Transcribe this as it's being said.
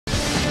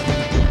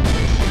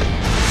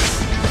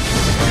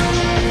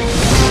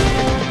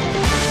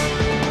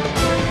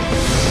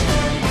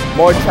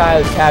More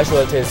child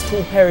casualties,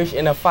 2 perish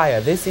in a fire.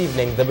 This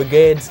evening, the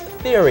brigade's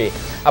theory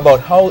about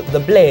how the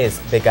blaze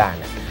began.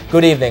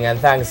 Good evening and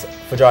thanks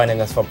for joining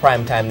us for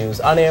Primetime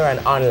News on air and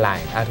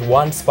online at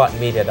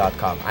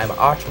onespotmedia.com. I'm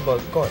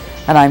Archibald Gordon.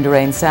 And I'm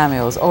Doreen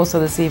Samuels. Also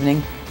this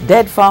evening,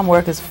 dead farm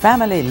workers'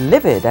 family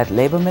livid at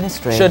Labour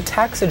Ministry. Should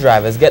taxi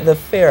drivers get the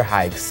fare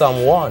hike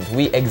some want?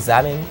 We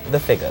examine the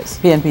figures.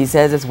 PNP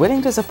says it's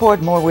willing to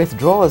support more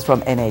withdrawals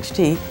from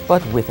NHT,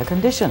 but with a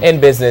condition. In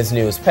business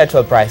news,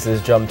 petrol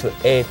prices jumped to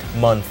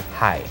 8-month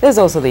high. There's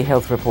also the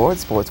health report,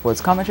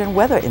 sports commentary and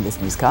weather in this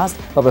newscast.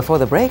 But before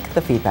the break,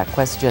 the feedback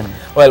question.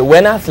 Well,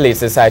 when athletes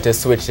decide to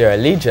switch their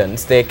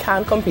allegiance, they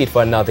can compete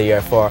for another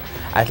year for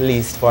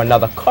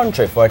another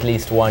country for at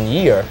least 1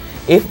 year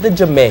if the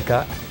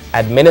Jamaica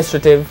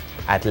Administrative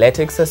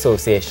Athletics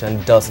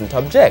Association doesn't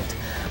object.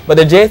 But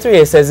the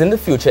J3A says in the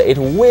future it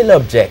will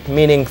object,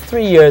 meaning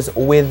 3 years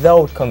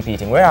without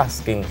competing. We're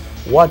asking,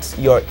 what's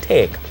your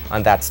take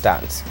on that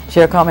stance?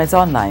 Share comments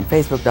online,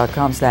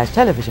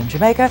 facebook.com/Television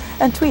Jamaica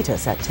and tweet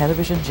us at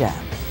Television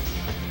Jam.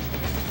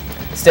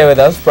 Stay with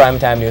us,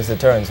 Primetime News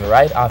returns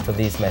right after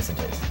these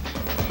messages.